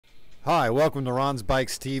Hi, welcome to Ron's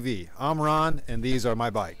Bikes TV. I'm Ron, and these are my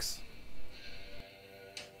bikes.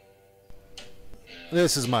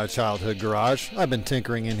 This is my childhood garage. I've been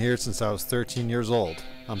tinkering in here since I was 13 years old.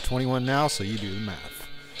 I'm 21 now, so you do the math.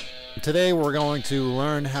 Today we're going to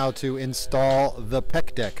learn how to install the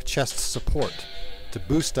Pec Dec chest support to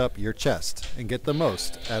boost up your chest and get the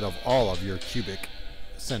most out of all of your cubic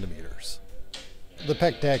centimeters. The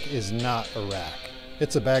Pec Dec is not a rack.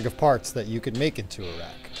 It's a bag of parts that you can make into a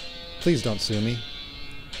rack. Please don't sue me.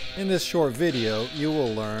 In this short video, you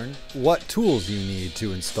will learn what tools you need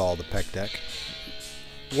to install the Pec Dec,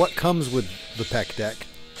 what comes with the Pec Dec,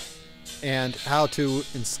 and how to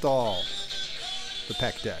install the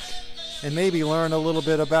Pec Dec, and maybe learn a little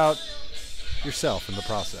bit about yourself in the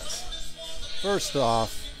process. First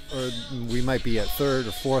off, or we might be at third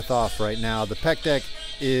or fourth off right now, the Pec Dec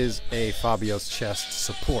is a Fabio's chest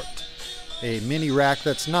support. A mini rack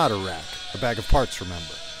that's not a rack, a bag of parts,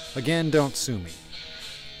 remember. Again, don't sue me.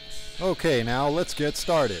 Okay, now let's get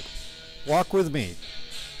started. Walk with me.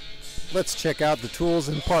 Let's check out the tools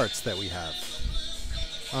and parts that we have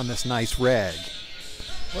on this nice rag.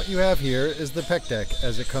 What you have here is the Pec Dec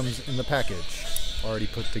as it comes in the package, already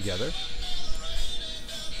put together.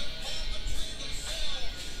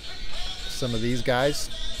 Some of these guys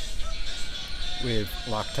with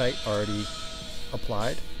Loctite already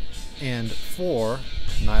applied, and 4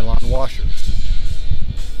 nylon washers.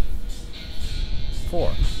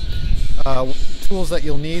 4. Tools that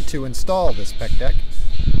you'll need to install this Pec Dec: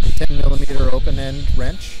 10mm open end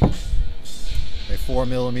wrench, a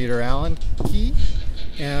 4mm Allen key,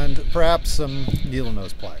 and perhaps some needle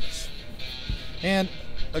nose pliers, and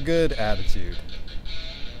a good attitude.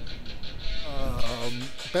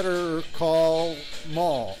 Better call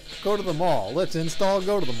mall. Go to the mall. Let's install,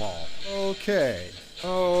 go to the mall. Okay,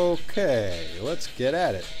 let's get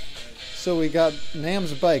at it. So we got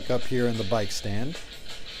Nam's bike up here in the bike stand.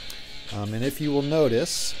 And if you will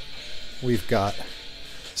notice, we've got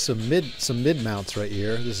some mid mounts right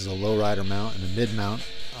here. This is a lowrider mount and a mid mount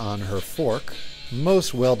on her fork.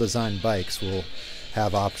 Most well-designed bikes will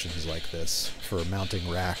have options like this for mounting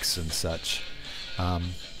racks and such.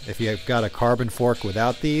 If you've got a carbon fork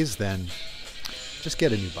without these, then just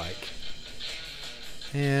get a new bike.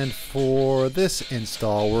 And for this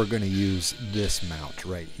install, we're going to use this mount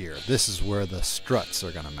right here. This is where the struts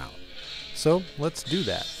are going to mount. So let's do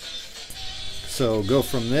that. So go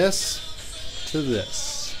from this to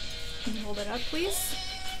this. Can you hold it up, please?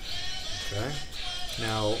 Okay.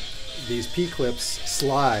 Now, these P-clips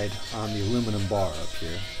slide on the aluminum bar up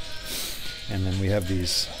here. And then we have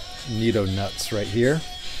these Nito nuts right here,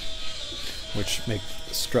 which make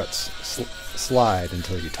the struts slide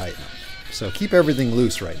until you tighten them. So keep everything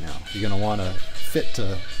loose right now. You're going to want to fit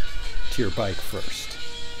to your bike first.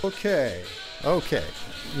 Okay.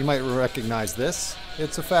 You might recognize this.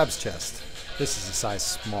 It's a Fab's chest. This is a size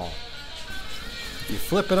small. If you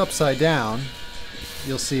flip it upside down,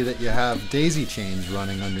 you'll see that you have daisy chains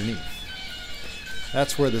running underneath.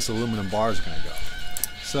 That's where this aluminum bar is going to go.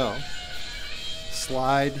 So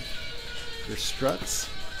slide your struts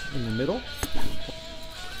in the middle.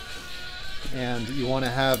 And you want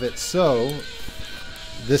to have it so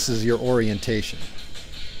this is your orientation.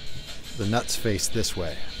 The nuts face this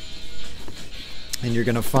way. And you're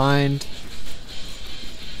going to find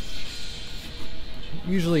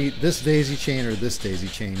usually this daisy chain or this daisy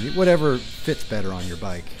chain, whatever fits better on your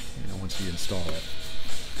bike, once you install it.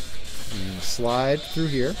 You're going to slide through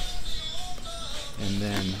here and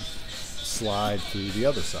then slide through the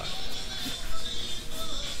other side.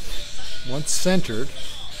 Once centered,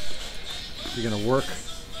 you're going to work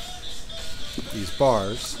these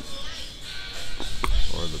bars,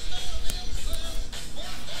 or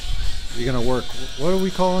you're going to work, what are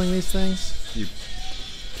we calling these things? You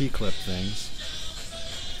P-clip things,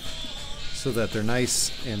 so that they're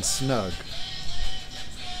nice and snug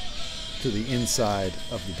to the inside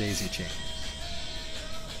of the daisy chain.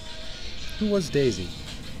 Who was Daisy?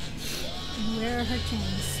 Where are her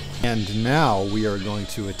chains? And now we are going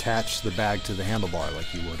to attach the bag to the handlebar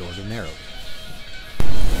like you would ordinarily.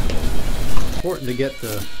 Important to get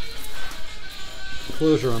the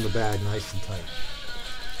closure on the bag nice and tight,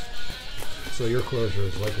 so your closure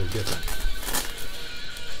is likely different.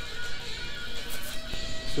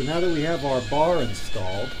 So now that we have our bar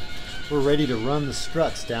installed, we're ready to run the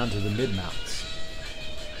struts down to the mid mounts.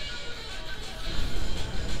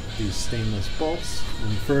 These stainless bolts,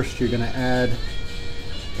 and first you're going to add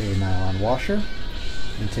a nylon washer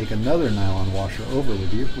and take another nylon washer over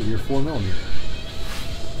with you with your 4mm.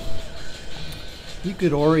 You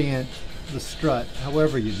could orient the strut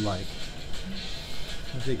however you'd like.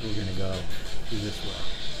 I think we're going to go this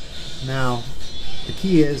way. Now, the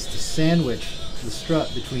key is to sandwich the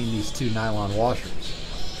strut between these two nylon washers.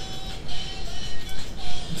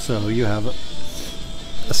 So you have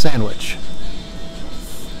a sandwich.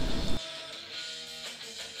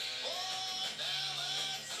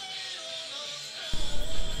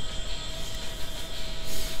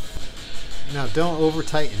 Now don't over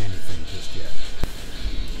tighten anything just yet.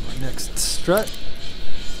 Next strut.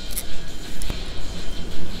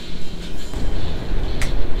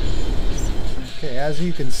 Okay, as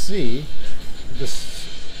you can see, this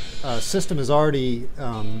system is already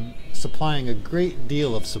supplying a great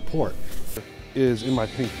deal of support. Is in my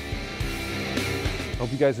pink.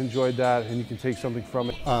 Hope you guys enjoyed that and you can take something from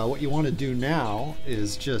it. What you want to do now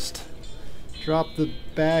is just drop the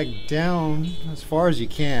bag down as far as you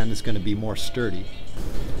can. It's going to be more sturdy.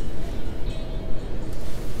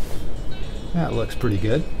 That looks pretty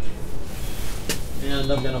good.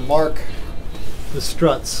 And I'm going to mark the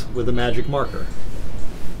struts with a magic marker.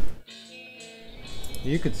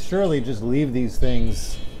 You could surely just leave these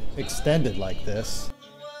things extended like this.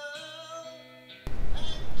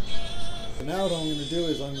 So now what I'm going to do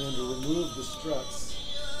is I'm going to remove the struts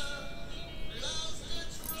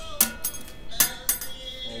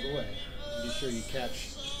all the way. Be sure you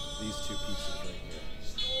catch these two pieces right here.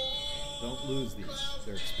 Don't lose these,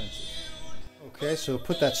 they're expensive. Okay, so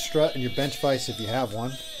put that strut in your bench vise if you have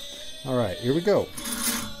one. Alright, here we go.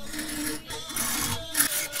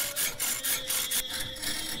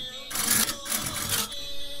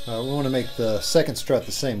 We want to make the second strut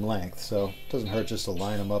the same length, so it doesn't hurt just to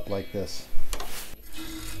line them up like this.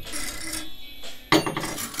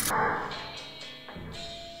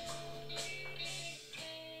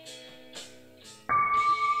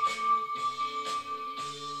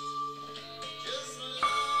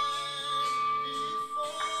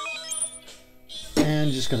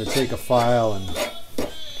 And just going to take a file and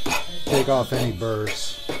take off any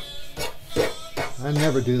burrs. I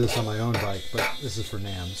never do this on my own bike, but this is for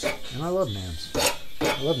NAMs. And I love NAMs.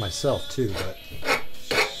 I love myself too, but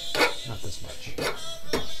not this much.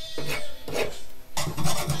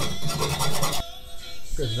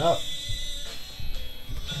 Good enough.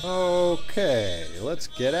 Okay, let's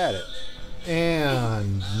get at it.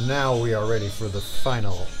 And now we are ready for the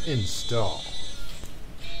final install.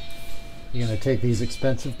 You're going to take these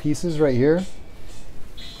expensive pieces right here.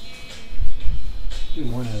 Do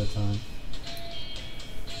one at a time.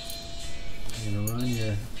 You're going to run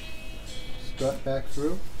your strut back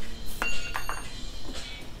through.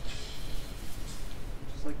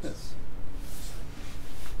 Just like this.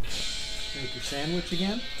 Make your sandwich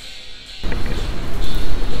again.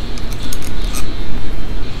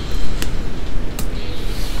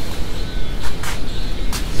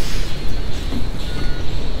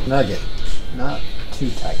 Nugget. Not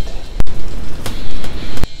too tight.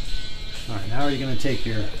 Alright, now you're going to take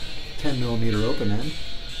your 10mm open end.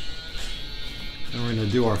 And we're going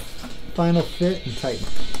to do our final fit and tighten.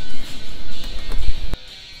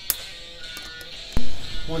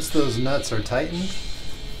 Once those nuts are tightened,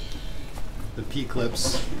 the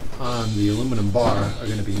P-clips on the aluminum bar are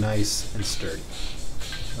going to be nice and sturdy.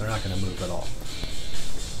 They're not going to move at all.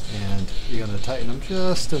 And you're going to tighten them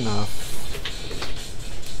just enough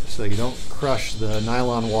so you don't crush the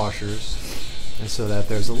nylon washers and so that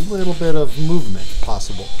there's a little bit of movement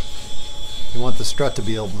possible. You want the strut to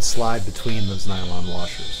be able to slide between those nylon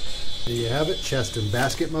washers. There you have it, chest and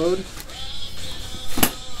basket mode.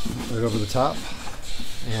 Right over the top.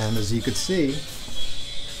 And as you can see, the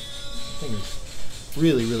thing is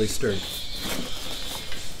really, really sturdy.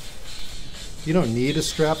 You don't need a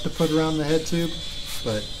strap to put around the head tube,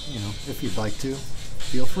 but you know, if you'd like to,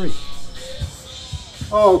 feel free.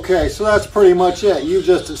 Okay, so that's pretty much it. You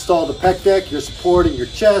just installed the Pec Dec, you're supporting your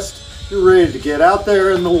chest, you're ready to get out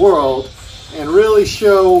there in the world and really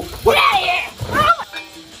show what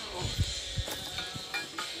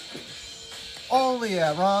only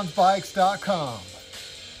at ronsbikes.com.